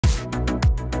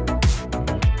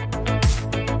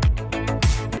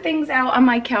things out on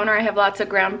my counter. I have lots of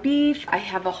ground beef. I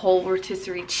have a whole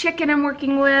rotisserie chicken I'm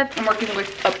working with. I'm working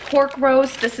with a pork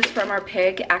roast. This is from our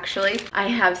pig, actually. I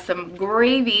have some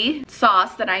gravy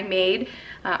sauce that I made.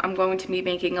 I'm going to be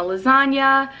making a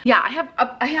lasagna. Yeah,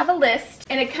 I have a list,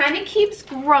 and it kind of keeps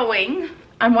growing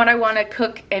on what I want to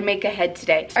cook and make ahead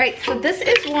today. All right, so this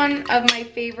is one of my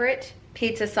favorite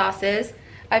pizza sauces.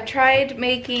 I've tried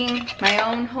making my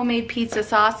own homemade pizza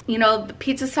sauce. You know, the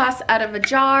pizza sauce out of a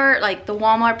jar, like the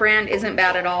Walmart brand, isn't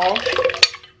bad at all.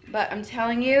 But I'm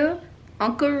telling you,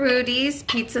 Uncle Rudy's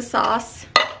pizza sauce,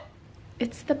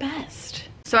 it's the best.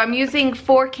 So I'm using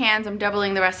 4 cans, I'm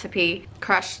doubling the recipe,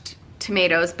 crushed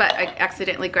tomatoes, but I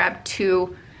accidentally grabbed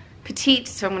 2 petite,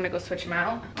 so I'm gonna go switch them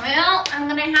out. Well, I'm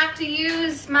gonna have to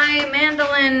use my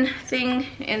mandolin thing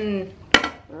in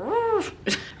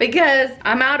because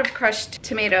I'm out of crushed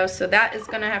tomatoes, so that is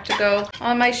gonna have to go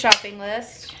on my shopping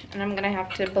list, and I'm gonna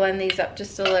have to blend these up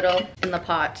just a little in the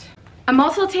pot. I'm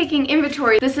also taking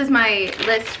inventory. This is my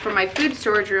list for my food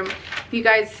storage room. If you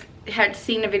guys had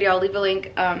seen the video, I'll leave a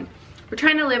link. We're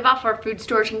trying to live off our food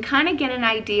storage and kind of get an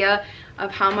idea of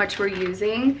how much we're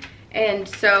using. And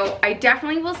so I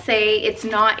definitely will say it's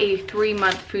not a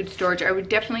 3-month food storage. I would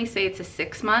definitely say it's a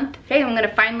 6-month. Okay, I'm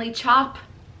gonna finally chop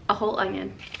a whole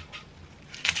onion.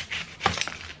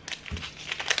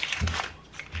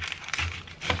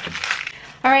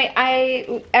 All right,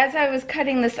 as I was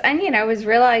cutting this onion, I was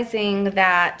realizing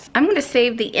that I'm gonna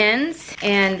save the ends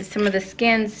and some of the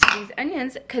skins to these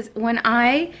onions, because when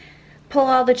I pull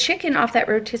all the chicken off that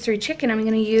rotisserie chicken, I'm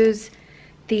gonna use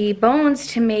the bones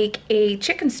to make a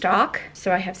chicken stock.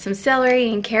 So I have some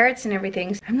celery and carrots and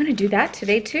everything. I'm gonna do that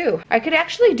today too. I could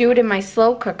actually do it in my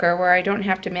slow cooker where I don't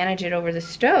have to manage it over the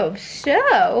stove.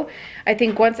 So I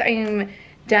think once I'm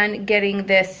done getting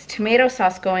this tomato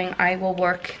sauce going, I will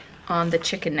work on the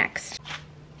chicken next.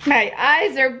 My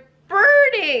eyes are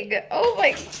burning. Oh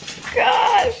my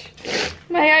gosh.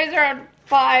 My eyes are on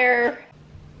fire.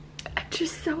 I'm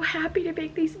just so happy to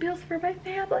make these meals for my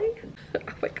family. Oh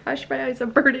my gosh, my eyes are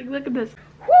burning. Look at this.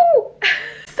 Woo!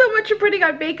 So much for putting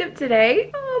on makeup today.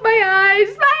 Oh, my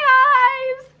eyes, my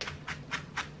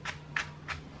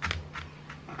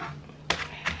eyes.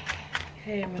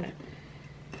 Okay, I'm gonna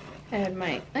add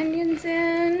my onions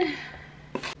in.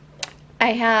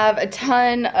 I have a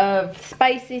ton of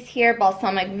spices here,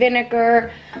 balsamic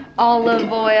vinegar,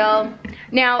 olive oil.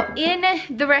 Now, in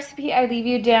the recipe I leave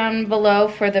you down below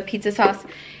for the pizza sauce,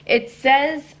 it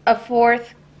says a 1/4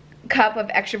 cup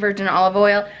of extra virgin olive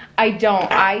oil. I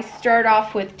don't. I start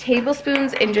off with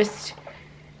tablespoons and just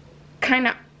kind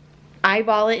of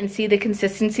eyeball it and see the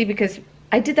consistency, because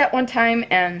I did that one time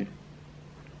and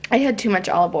I had too much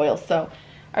olive oil, so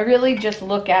I really just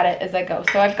look at it as I go.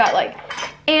 So I've got like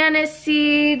anise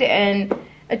seed and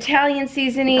Italian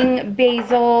seasoning,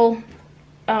 basil,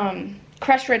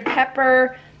 crushed red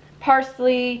pepper,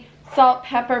 parsley, salt,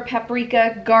 pepper,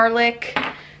 paprika, garlic.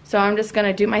 So I'm just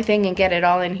gonna do my thing and get it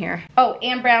all in here. Oh,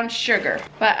 and brown sugar,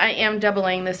 but I am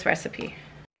doubling this recipe.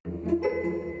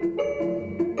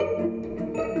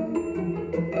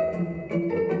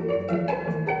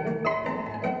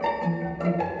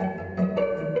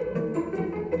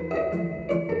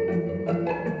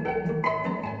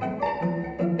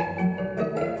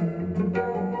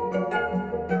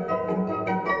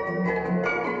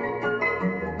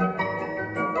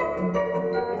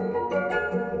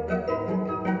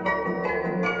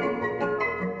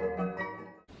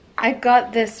 I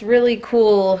got this really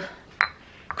cool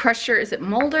crusher. Is it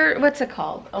molder? What's it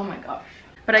called? Oh my gosh.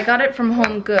 But I got it from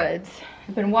Home Goods.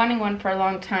 I've been wanting one for a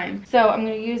long time. So I'm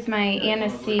going to use my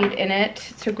anise seed in it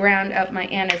to ground up my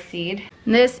anise seed.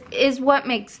 And this is what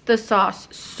makes the sauce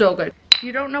so good. If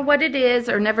you don't know what it is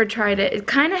or never tried it, it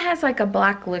kind of has like a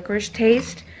black licorice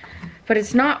taste, but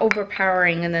it's not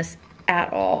overpowering in this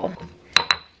at all.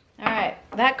 Alright,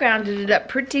 that grounded it up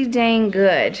pretty dang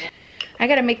good. I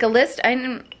gotta make a list.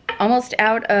 I'm almost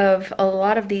out of a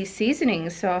lot of these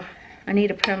seasonings, so I need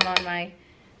to put them on my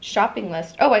shopping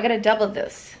list. Oh, I gotta double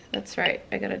this. That's right,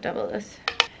 I gotta double this.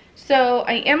 So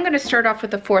I am gonna start off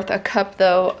with a 1/4 cup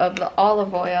though of the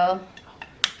olive oil,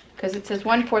 because it says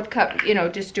 1/4 cup, you know,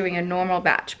 just doing a normal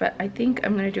batch, but I think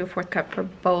I'm gonna do a 1/4 cup for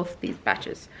both these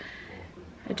batches.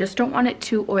 I just don't want it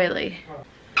too oily.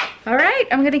 All right,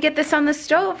 I'm gonna get this on the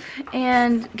stove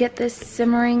and get this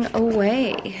simmering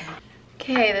away.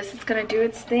 Okay, this is gonna do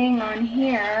its thing on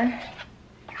here.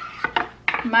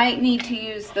 Might need to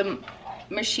use the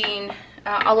machine.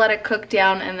 I'll let it cook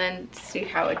down and then see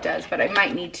how it does, but I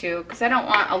might need to, because I don't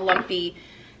want a lumpy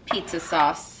pizza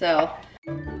sauce, so.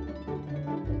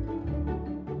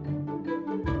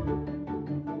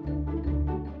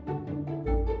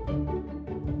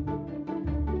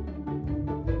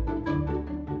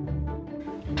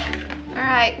 All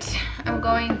right, I'm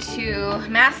going to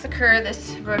massacre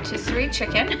this rotisserie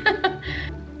chicken.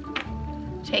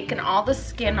 Taking all the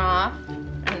skin off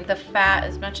and the fat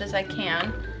as much as I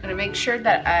can. I'm gonna make sure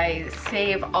that I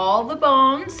save all the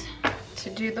bones to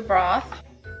do the broth.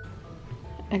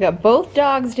 I got both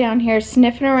dogs down here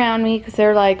sniffing around me because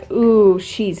they're like, ooh,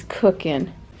 she's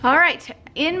cooking. All right,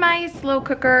 in my slow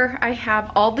cooker, I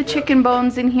have all the chicken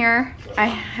bones in here. I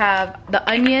have the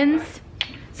onions,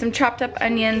 some chopped up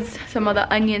onions, some of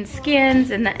the onion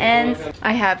skins and the ends.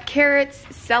 I have carrots,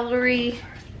 celery.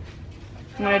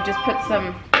 I'm gonna just put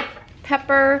some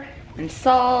pepper and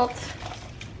salt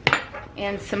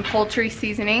and some poultry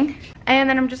seasoning. And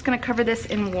then I'm just gonna cover this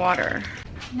in water.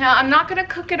 Now I'm not gonna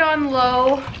cook it on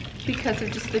low because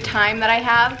of just the time that I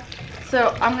have.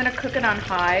 So I'm gonna cook it on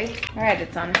high. All right,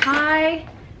 it's on high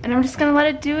and I'm just gonna let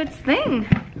it do its thing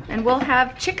and we'll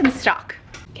have chicken stock.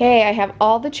 Okay, I have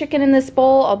all the chicken in this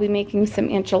bowl. I'll be making some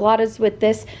enchiladas with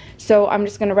this. So I'm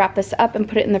just gonna wrap this up and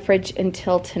put it in the fridge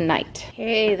until tonight.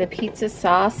 Okay, the pizza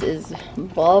sauce is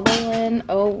bubbling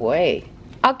away.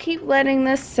 I'll keep letting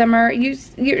this simmer.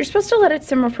 You're supposed to let it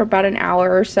simmer for about an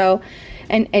hour or so,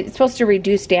 and it's supposed to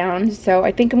reduce down. So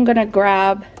I think I'm gonna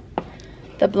grab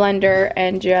the blender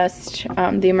and just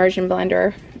the immersion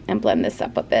blender and blend this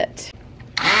up a bit.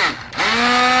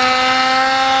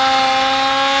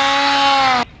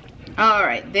 All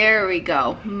right, there we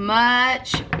go.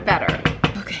 Much better.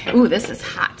 Okay, ooh, this is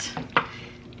hot.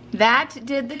 That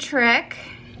did the trick.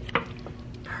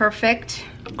 Perfect,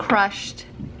 crushed.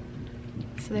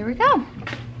 So there we go.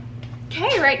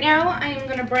 Okay, right now I'm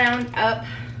gonna brown up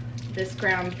this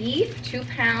ground beef, 2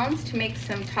 pounds, to make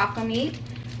some taco meat.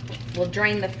 We'll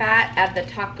drain the fat, add the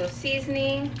taco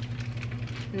seasoning,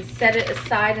 and set it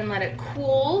aside and let it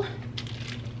cool.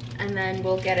 And then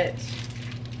we'll get it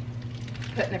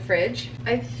put in the fridge.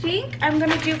 I think I'm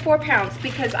gonna do 4 pounds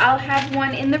because I'll have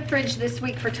one in the fridge this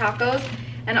week for tacos,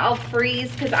 and I'll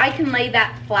freeze, because I can lay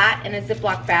that flat in a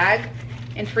Ziploc bag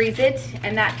and freeze it,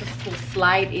 and that just will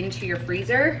slide into your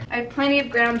freezer. I have plenty of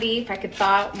ground beef. I could thaw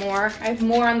out more. I have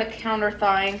more on the counter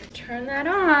thawing. Turn that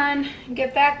on and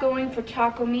get that going for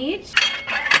taco meat.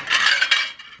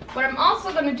 What I'm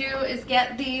also gonna do is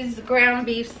get these ground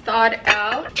beefs thawed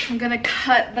out. I'm gonna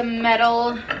cut the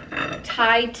metal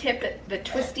tie tip, the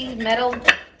twisty metal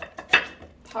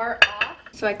part off,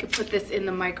 so I could put this in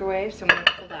the microwave. So I'm gonna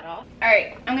pull that off. All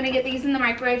right, I'm gonna get these in the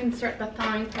microwave and start the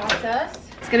thawing process.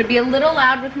 It's gonna be a little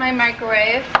loud with my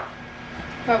microwave,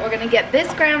 but we're gonna get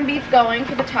this ground beef going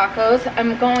for the tacos.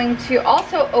 I'm going to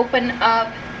also open up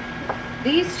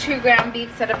these 2 ground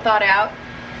beefs that I've thawed out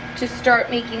to start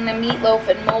making the meatloaf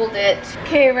and mold it.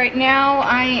 Okay, right now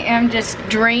I am just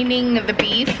draining the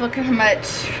beef. Look at how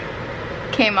much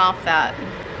came off that.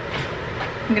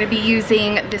 I'm gonna be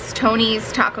using this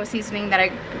Tony's taco seasoning that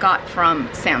I got from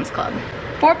Sam's Club.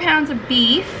 4 pounds of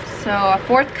beef, so a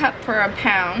 1/4 cup for a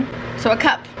pound, so a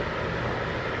cup.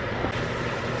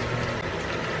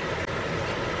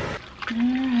 All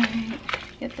right,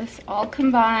 get this all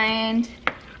combined,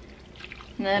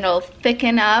 and then it'll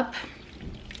thicken up.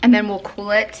 And then we'll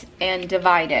cool it and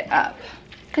divide it up.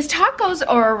 Because tacos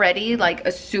are already like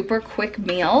a super quick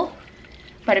meal.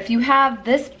 But if you have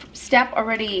this step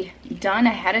already done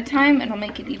ahead of time, it'll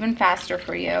make it even faster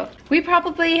for you. We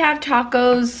probably have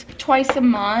tacos twice a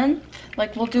month.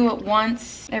 Like we'll do it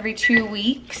once every 2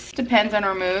 weeks. Depends on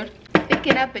our mood. Pick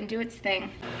it up and do its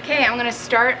thing. Okay, I'm gonna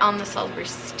start on the Salisbury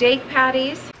steak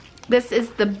patties. This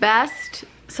is the best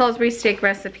Salisbury steak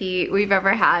recipe we've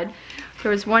ever had. There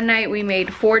was one night we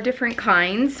made 4 different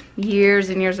kinds years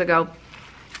and years ago,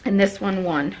 and this one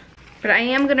won. But I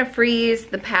am gonna freeze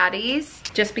the patties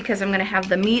just because I'm gonna have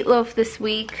the meatloaf this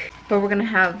week, but we're gonna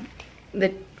have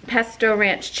the pesto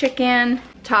ranch chicken,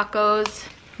 tacos,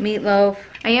 meatloaf.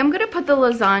 I am gonna put the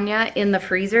lasagna in the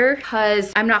freezer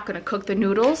because I'm not gonna cook the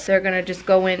noodles. They're gonna just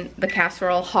go in the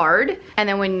casserole hard, and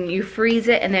then when you freeze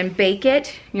it and then bake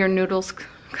it, your noodles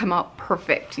come out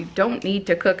perfect. You don't need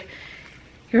to cook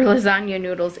your lasagna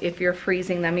noodles if you're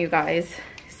freezing them, you guys.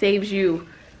 Saves you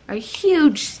a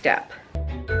huge step.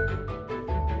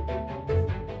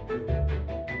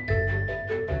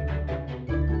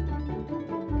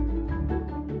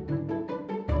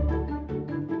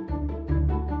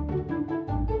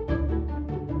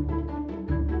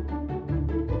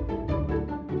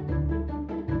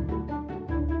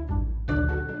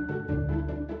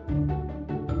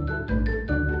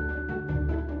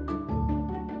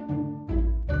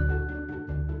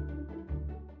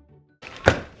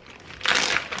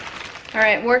 All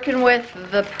right, working with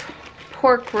the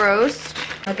pork roast.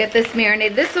 I'll get this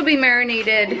marinated. This will be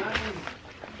marinated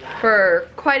for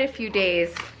quite a few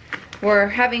days. we're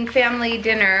having family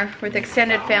dinner with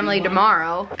extended family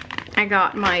tomorrow. I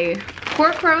got my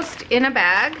pork roast in a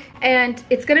bag, and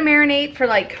it's gonna marinate for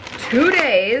like 2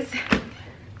 days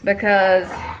because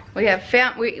we have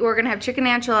we're gonna have chicken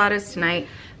enchiladas tonight,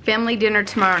 family dinner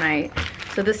tomorrow night.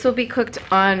 So this will be cooked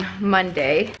on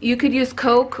Monday. You could use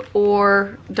Coke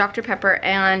or Dr. Pepper,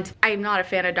 and I'm not a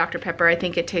fan of Dr. Pepper. I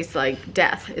think it tastes like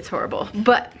death. It's horrible.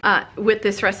 But with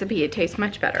this recipe, it tastes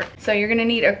much better. So you're gonna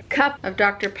need a cup of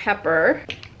Dr. Pepper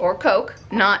or Coke,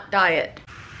 not diet.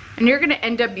 And you're gonna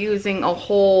end up using a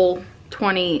whole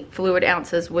 20 fluid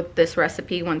ounces with this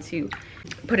recipe once you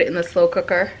put it in the slow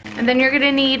cooker. And then you're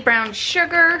gonna need brown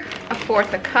sugar,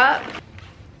 1/4 cup.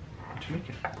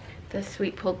 The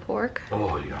sweet pulled pork.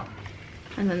 Oh, yeah.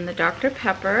 And then the Dr.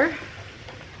 Pepper.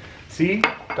 See?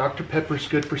 Dr. Pepper's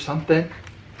good for something.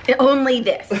 Only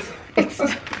this. It's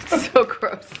so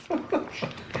gross. All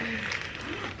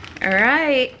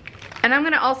right. And I'm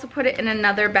gonna also put it in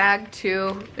another bag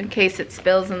too, in case it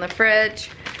spills in the fridge.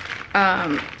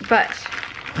 And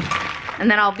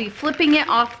then I'll be flipping it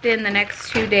often the next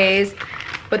 2 days.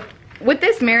 But with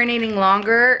this marinating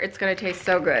longer, it's gonna taste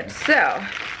so good. So,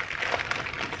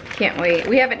 can't wait.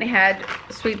 We haven't had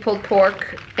sweet pulled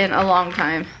pork in a long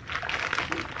time.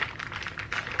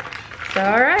 So,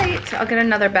 all right, I'll get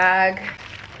another bag.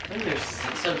 I think there's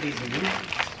 6 of these movies.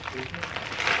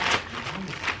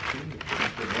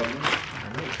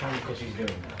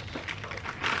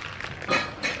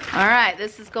 All right,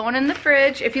 this is going in the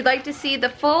fridge. If you'd like to see the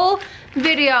full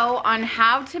video on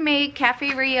how to make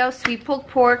Cafe Rio sweet pulled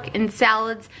pork in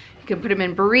salads, you can put them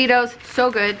in burritos.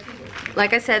 So good.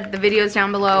 Like I said, the video's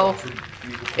down below.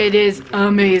 It is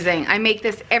amazing. I make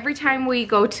this every time we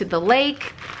go to the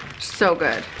lake. So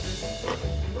good.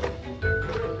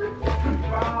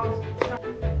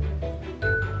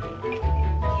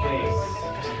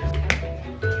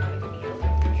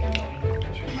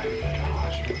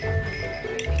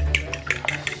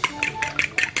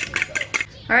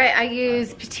 All right, I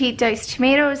use petite diced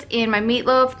tomatoes in my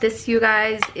meatloaf. This, you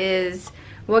guys, is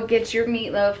what gets your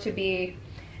meatloaf to be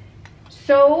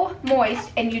so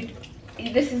moist, and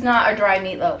this is not a dry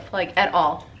meatloaf, like, at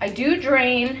all. I do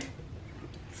drain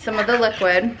some of the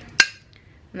liquid, and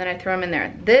then I throw them in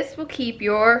there. This will keep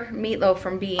your meatloaf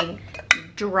from being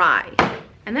dry,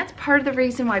 and that's part of the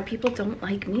reason why people don't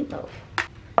like meatloaf.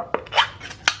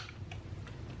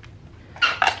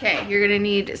 Okay, you're gonna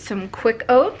need some quick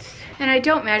oats, and I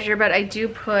don't measure, but I do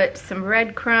put some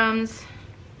breadcrumbs,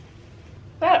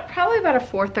 probably about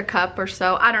 1/4 cup or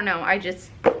so. I don't know, I just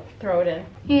throw it in.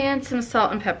 And some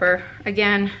salt and pepper.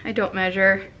 Again, I don't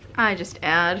measure, I just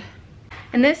add.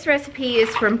 And this recipe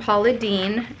is from Paula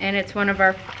Deen, and it's one of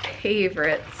our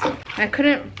favorites. I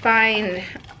couldn't find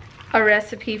a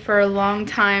recipe for a long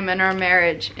time in our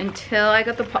marriage until I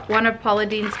got one of Paula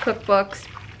Deen's cookbooks.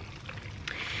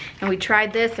 And we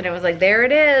tried this, and it was like, there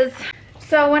it is.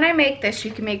 So when I make this,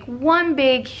 you can make one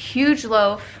big, huge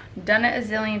loaf. Done it a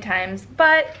zillion times.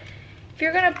 But if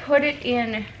you're gonna put it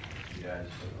in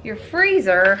your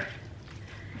freezer,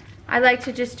 I like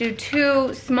to just do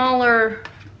 2 smaller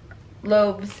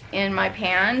loaves in my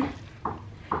pan,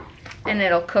 and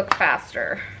it'll cook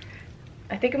faster.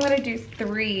 I think I'm gonna do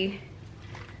 3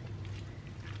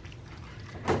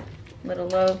 little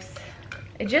loaves.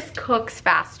 It just cooks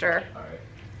faster.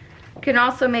 You can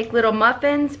also make little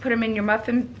muffins, put them in your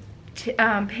muffin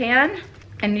pan,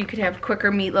 and you could have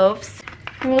quicker meatloaves.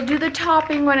 And we'll do the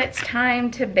topping when it's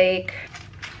time to bake.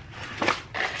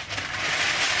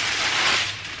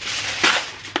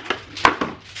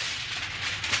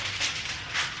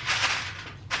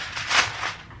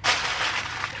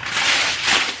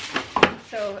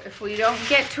 So if we don't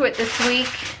get to it this week,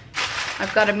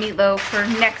 I've got a meatloaf for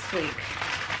next week.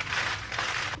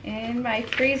 In my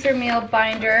freezer meal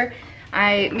binder,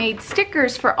 I made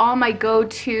stickers for all my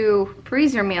go-to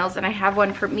freezer meals, and I have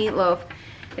one for meatloaf.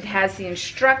 It has the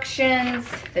instructions,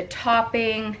 the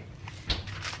topping,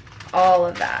 all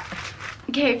of that.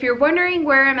 Okay, if you're wondering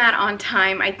where I'm at on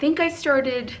time, I think I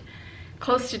started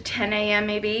close to 10 a.m.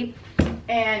 maybe,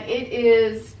 and it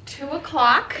is 2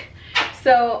 o'clock.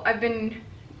 So I've been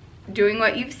doing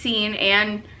what you've seen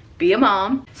and be a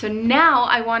mom. So now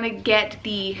I want to get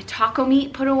the taco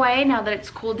meat put away now that it's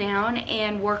cooled down,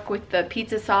 and work with the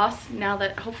pizza sauce now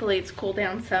that hopefully it's cooled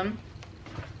down some.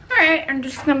 Alright, I'm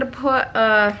just going to put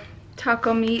a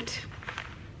taco meat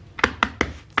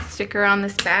sticker on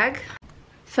this bag.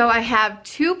 So I have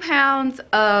 2 pounds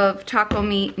of taco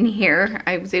meat in here.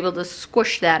 I was able to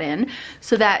squish that in.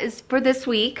 So that is for this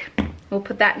week. We'll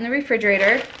put that in the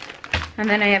refrigerator. And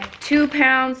then I have 2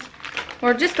 pounds,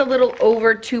 or just a little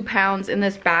over 2 pounds in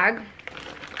this bag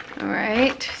All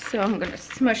right, so I'm gonna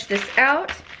smush this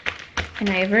out. And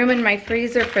I have room in my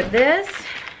freezer for this.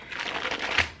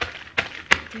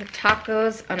 We have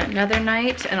tacos on another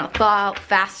night, and I'll thaw out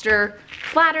faster,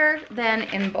 flatter than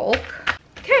in bulk.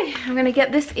 Okay, I'm gonna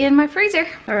get this in my freezer.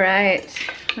 All right,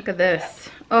 look at this.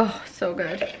 Oh, so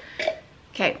good.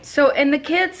 Okay, so, and the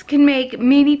kids can make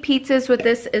mini pizzas with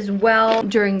this as well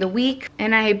during the week.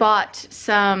 And I bought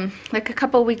some, like a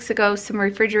couple weeks ago, some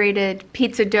refrigerated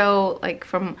pizza dough, like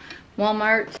from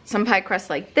Walmart. Some pie crust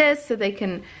like this, so they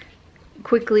can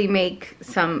quickly make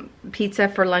some pizza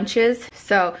for lunches.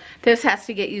 So this has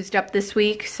to get used up this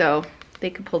week, so they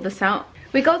could pull this out.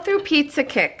 We go through pizza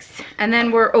kicks, and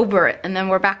then we're over it, and then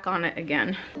we're back on it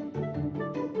again.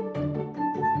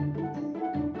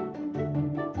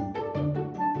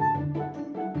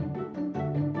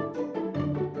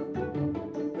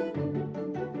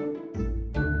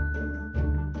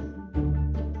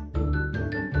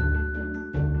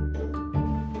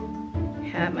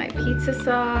 Have my pizza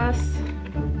sauce.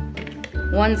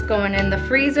 One's going in the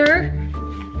freezer.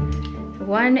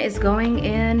 One is going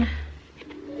in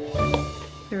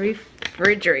the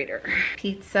refrigerator.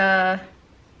 Pizza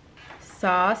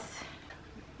sauce.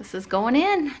 This is going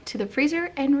in to the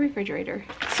freezer and refrigerator.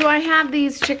 So I have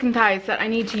these chicken thighs that I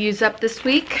need to use up this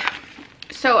week.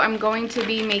 So I'm going to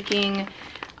be making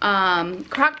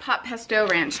crock pot pesto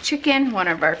ranch chicken, one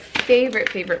of our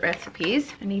favorite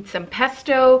recipes. I need some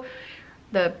pesto,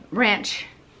 the ranch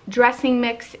dressing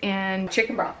mix, and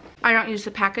chicken broth. I don't use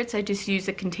the packets, I just use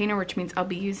a container, which means I'll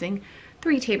be using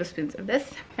 3 tablespoons of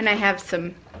this. And I have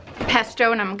some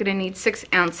pesto, and I'm gonna need 6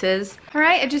 ounces. All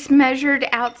right, I just measured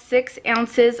out 6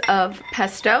 ounces of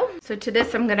pesto. So to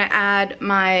this, I'm gonna add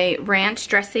my ranch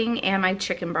dressing and my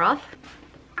chicken broth.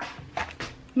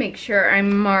 Make sure I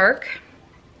mark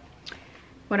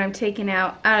what I'm taking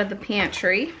out of the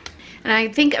pantry. And I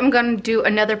think I'm gonna do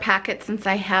another packet since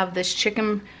I have this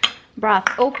chicken broth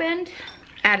opened.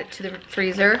 Add it to the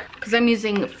freezer because I'm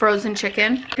using frozen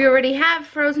chicken. If you already have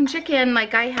frozen chicken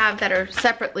like I have that are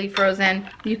separately frozen,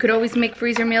 you could always make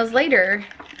freezer meals later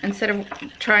instead of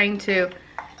trying to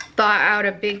thaw out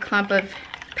a big clump of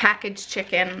packaged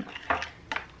chicken,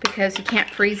 because you can't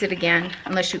freeze it again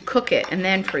unless you cook it and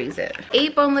then freeze it.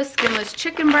 8 boneless, skinless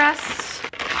chicken breasts.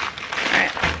 All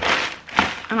right.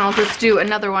 And I'll just do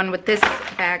another one with this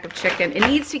bag of chicken. It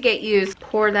needs to get used.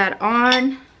 Pour that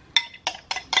on.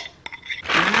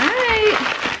 Alright.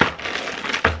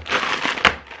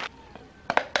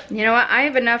 You know what? I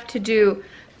have enough to do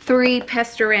 3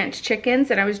 pesto ranch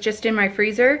chickens, and I was just in my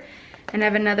freezer. And I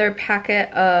have another packet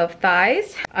of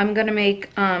thighs. I'm gonna make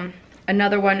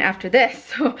another one after this.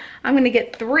 So I'm gonna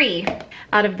get 3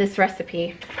 out of this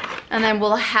recipe. And then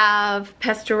we'll have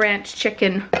pesto ranch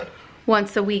chicken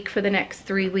once a week for the next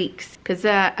 3 weeks, because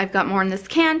I've got more in this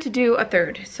can to do a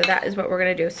third. So that is what we're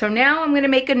gonna do. So now I'm gonna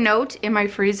make a note in my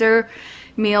freezer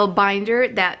meal binder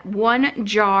that 1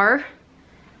 jar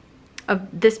of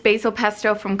this basil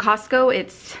pesto from Costco,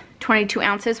 it's 22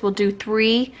 ounces, will do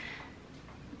 3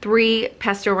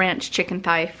 pesto ranch chicken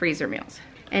thigh freezer meals.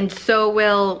 And so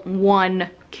will 1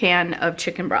 can of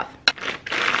chicken broth.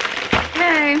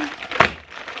 Okay.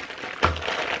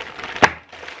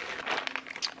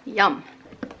 Yum.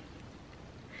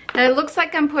 Now it looks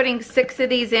like I'm putting 6 of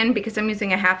these in because I'm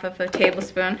using a half of a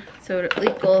tablespoon. So it'll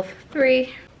equal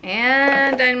 3.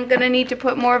 And I'm gonna need to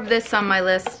put more of this on my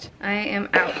list. I am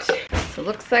out. So it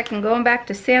looks like I'm going back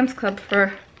to Sam's Club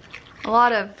for a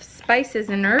lot of spices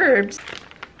and herbs.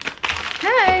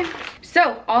 Okay.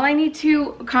 So all I need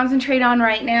to concentrate on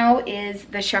right now is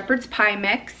the shepherd's pie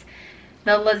mix,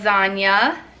 the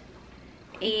lasagna,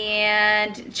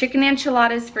 and chicken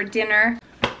enchiladas for dinner.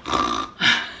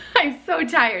 I'm so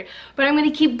tired, but I'm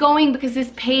gonna keep going because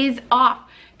this pays off.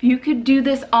 If you could do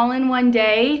this all in one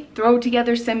day, throw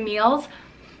together some meals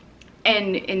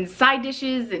and side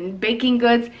dishes and baking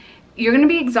goods, you're gonna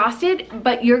be exhausted,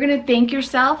 but you're gonna thank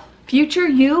yourself. Future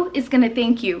you is gonna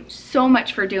thank you so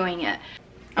much for doing it.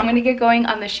 I'm gonna get going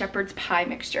on the shepherd's pie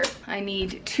mixture. I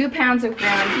need 2 pounds of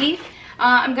ground beef.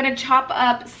 I'm gonna chop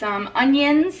up some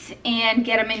onions and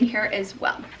get them in here as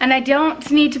well. And I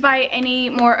don't need to buy any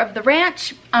more of the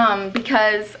ranch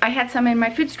because I had some in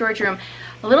my food storage room.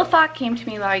 A little thought came to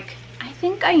me like, I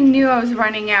think I knew I was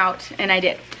running out, and I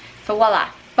did. So voila.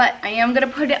 But I am gonna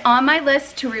put it on my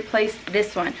list to replace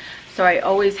this one. So I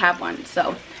always have one,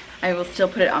 so I will still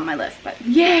put it on my list. But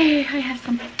yay, I have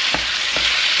some.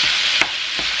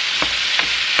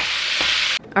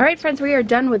 All right, friends, we are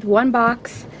done with 1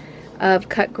 box of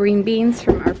cut green beans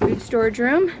from our food storage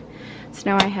room. So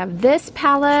now I have this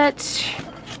pallet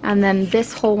and then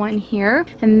this whole one here.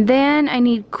 And then I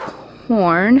need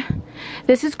corn.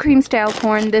 This is cream style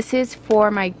corn. This is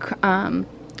for my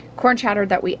corn chowder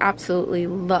that we absolutely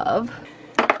love.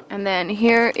 And then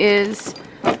here is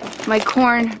my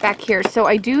corn back here. So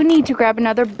I do need to grab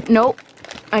another, nope,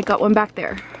 I got one back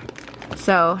there.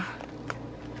 So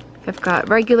I've got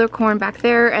regular corn back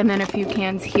there and then a few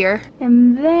cans here.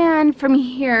 And then from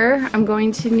here, I'm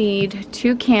going to need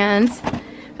 2 cans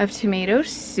of tomato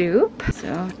soup.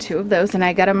 So 2 of those, and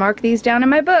I gotta mark these down in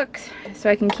my books so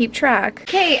I can keep track.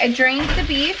 Okay, I drained the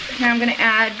beef. Now I'm gonna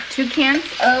add 2 cans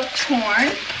of corn.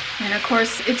 And of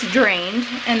course it's drained,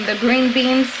 and the green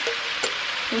beans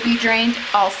will be drained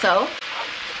also.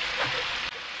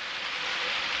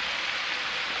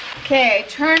 Okay, I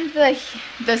turned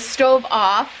the stove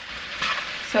off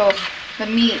so the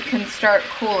meat can start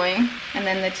cooling. And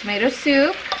then the tomato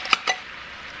soup.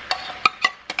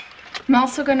 I'm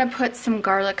also gonna put some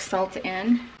garlic salt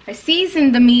in. I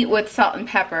seasoned the meat with salt and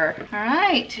pepper. All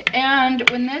right, and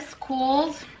when this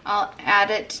cools, I'll add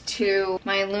it to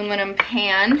my aluminum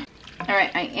pan. All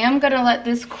right, I am gonna let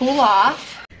this cool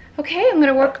off. Okay, I'm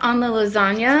gonna work on the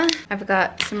lasagna. I've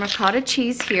got some ricotta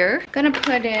cheese here. Gonna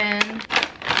put in,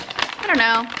 I don't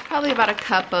know, probably about a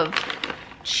cup of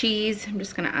cheese. I'm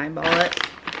just gonna eyeball it,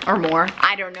 or more,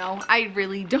 I don't know. I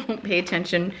really don't pay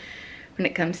attention when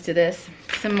it comes to this.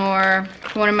 Some more,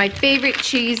 one of my favorite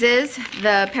cheeses,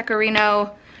 the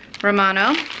Pecorino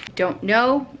Romano. Don't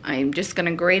know, I'm just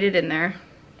gonna grate it in there.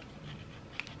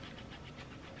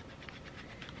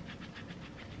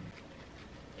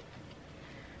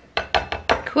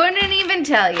 Couldn't even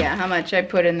tell you how much I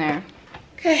put in there.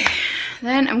 Okay,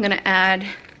 then I'm gonna add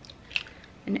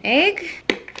an egg,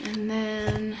 and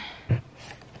then I'm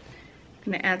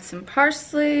gonna add some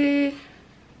parsley.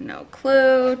 No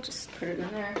clue, just put it in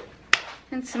there.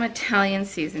 And some Italian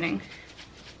seasoning.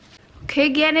 Okay,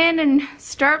 get in and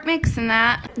start mixing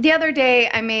that. The other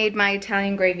day I made my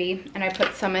Italian gravy and I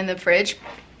put some in the fridge.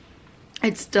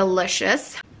 It's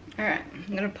delicious. All right,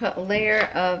 I'm gonna put a layer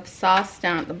of sauce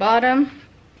down at the bottom.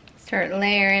 Start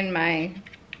layering my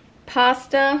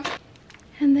pasta.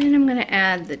 And then I'm gonna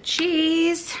add the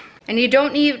cheese. And you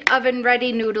don't need oven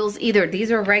ready noodles either.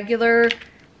 These are regular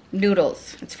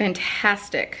noodles. It's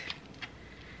fantastic.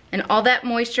 And all that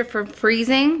moisture from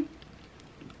freezing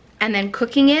and then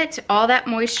cooking it, all that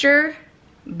moisture,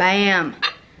 bam.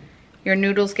 Your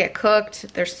noodles get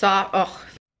cooked, they're soft. Oh.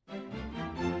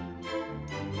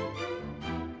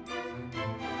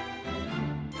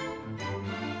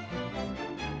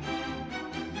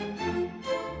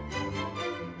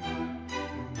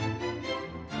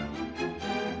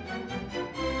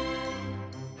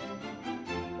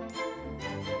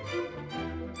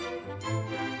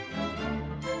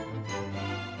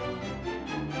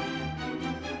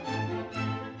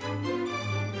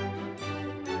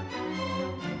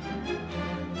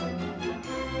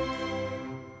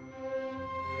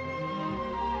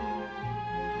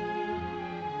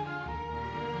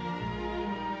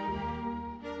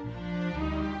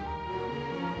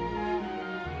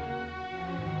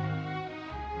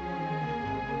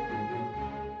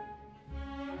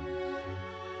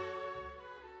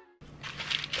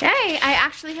 Okay, I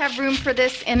actually have room for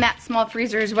this in that small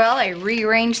freezer as well. I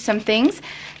rearranged some things.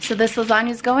 So this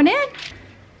lasagna's going in.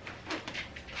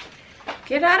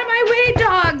 Get out of my way,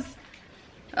 dogs.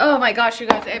 Oh my gosh, you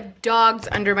guys, I have dogs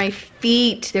under my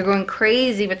feet. They're going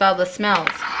crazy with all the smells.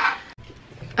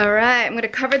 All right, I'm gonna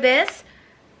cover this.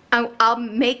 I'll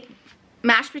make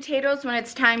mashed potatoes when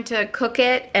it's time to cook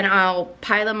it, and I'll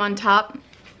pile them on top.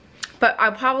 But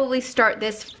I'll probably start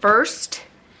this first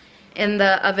in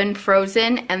the oven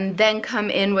frozen, and then come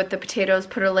in with the potatoes,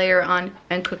 put a layer on,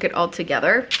 and cook it all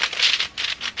together.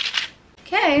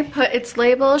 Okay, put its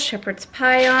label, shepherd's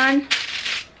pie on,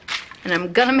 and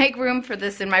I'm gonna make room for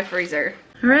this in my freezer.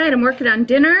 All right, I'm working on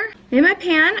dinner. In my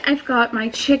pan, I've got my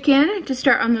chicken to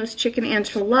start on those chicken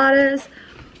enchiladas,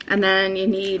 and then you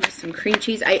need some cream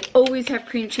cheese. I always have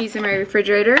cream cheese in my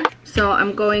refrigerator, so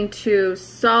I'm going to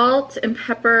salt and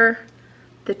pepper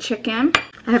the chicken.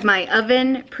 I have my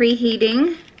oven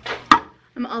preheating.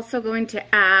 I'm also going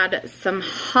to add some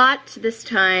hot, this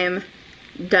time,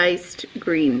 diced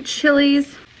green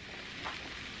chilies.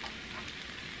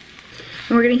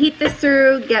 And we're gonna heat this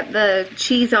through, get the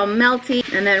cheese all melty,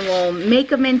 and then we'll make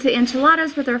them into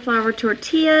enchiladas with our flour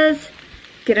tortillas,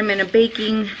 get them in a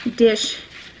baking dish,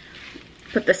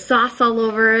 put the sauce all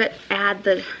over it, add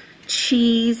the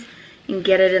cheese, and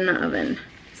get it in the oven.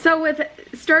 So with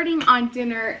starting on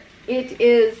dinner, it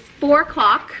is 4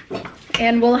 o'clock,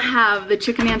 and we'll have the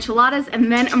chicken enchiladas,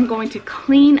 and then I'm going to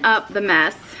clean up the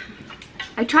mess.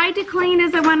 I tried to clean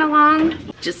as I went along,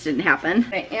 just didn't happen.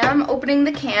 I am opening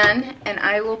the can, and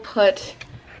I will put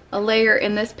a layer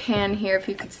in this pan here. If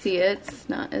you could see it, it's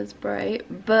not as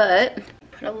bright, but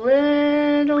put a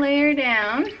little layer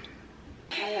down.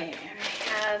 Okay, I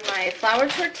have my flour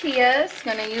tortillas.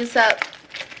 Gonna use up,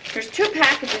 there's 2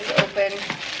 packages open.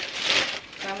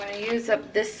 So I'm gonna use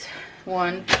up this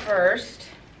one first.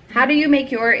 How do you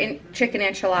make your chicken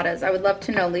enchiladas? I would love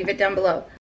to know. Leave it down below.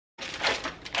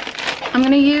 I'm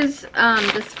gonna use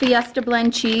this Fiesta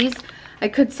blend cheese. I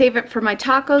could save it for my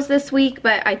tacos this week,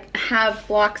 but I have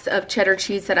blocks of cheddar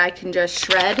cheese that I can just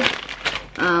shred,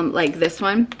 like this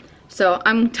one. So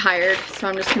I'm tired, so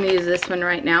I'm just gonna use this one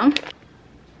right now.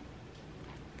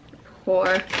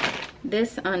 Pour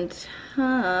this on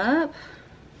top.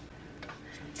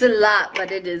 It's a lot,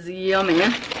 but it is yummy. All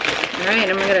right,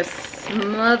 I'm gonna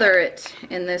smother it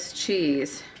in this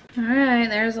cheese. All right,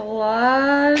 there's a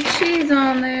lot of cheese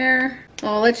on there.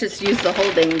 Oh, let's just use the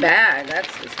whole dang bag.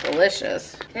 That's just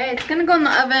delicious. Okay, it's gonna go in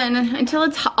the oven until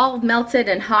it's all melted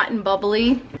and hot and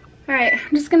bubbly. All right,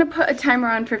 I'm just gonna put a timer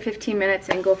on for 15 minutes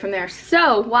and go from there.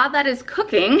 So while that is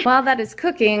cooking,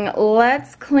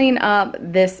 let's clean up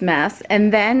this mess,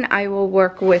 and then I will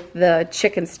work with the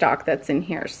chicken stock that's in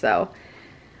here. So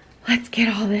let's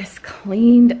get all this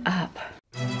cleaned up.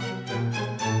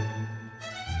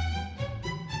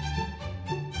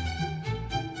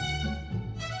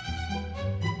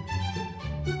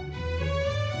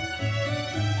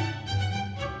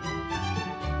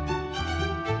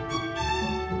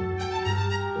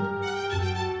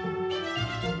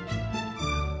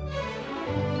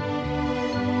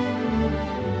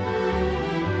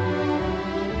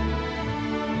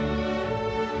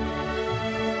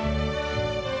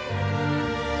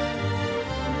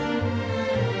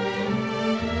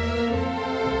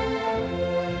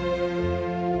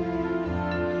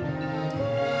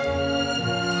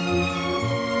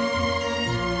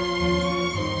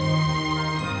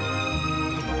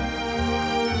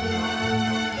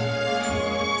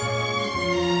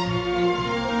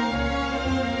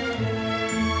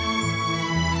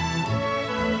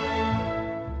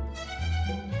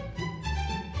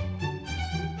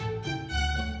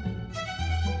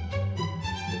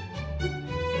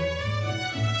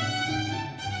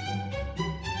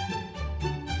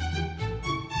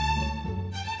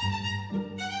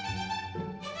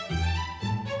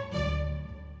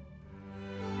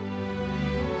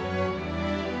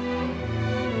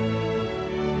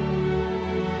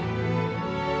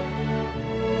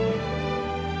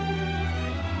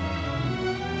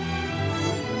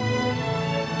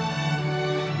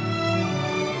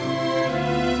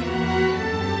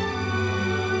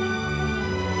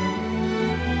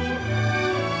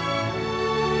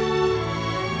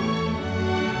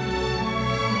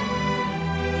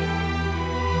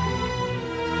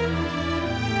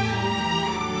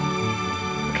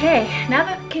 Okay, now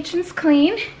that the kitchen's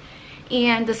clean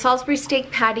and the Salisbury steak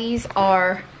patties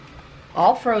are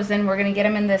all frozen, we're gonna get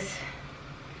them in this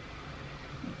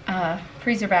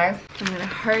freezer bag. I'm gonna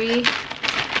hurry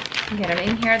and get them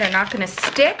in here. They're not gonna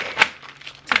stick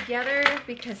together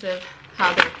because of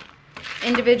how they're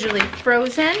individually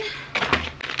frozen.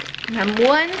 And I'm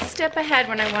one step ahead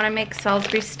when I wanna make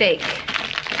Salisbury steak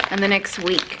in the next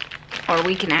week or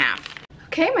week and a half.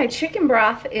 Okay, my chicken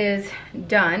broth is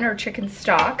done, or chicken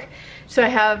stock. So I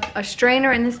have a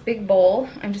strainer in this big bowl.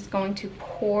 I'm just going to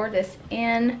pour this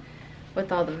in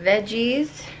with all the veggies.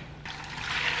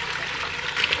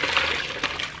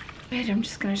 And I'm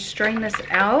just gonna strain this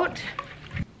out.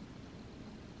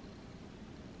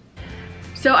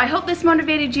 So I hope this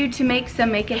motivated you to make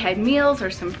some make-ahead meals or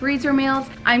some freezer meals.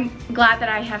 I'm glad that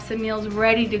I have some meals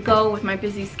ready to go with my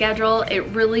busy schedule. It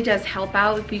really does help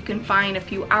out if you can find a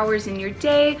few hours in your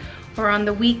day or on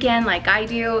the weekend like I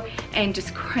do and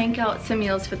just crank out some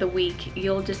meals for the week.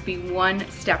 You'll just be one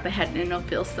step ahead and it'll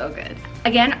feel so good.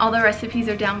 Again, all the recipes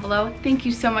are down below. Thank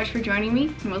you so much for joining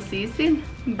me and we'll see you soon.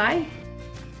 Bye.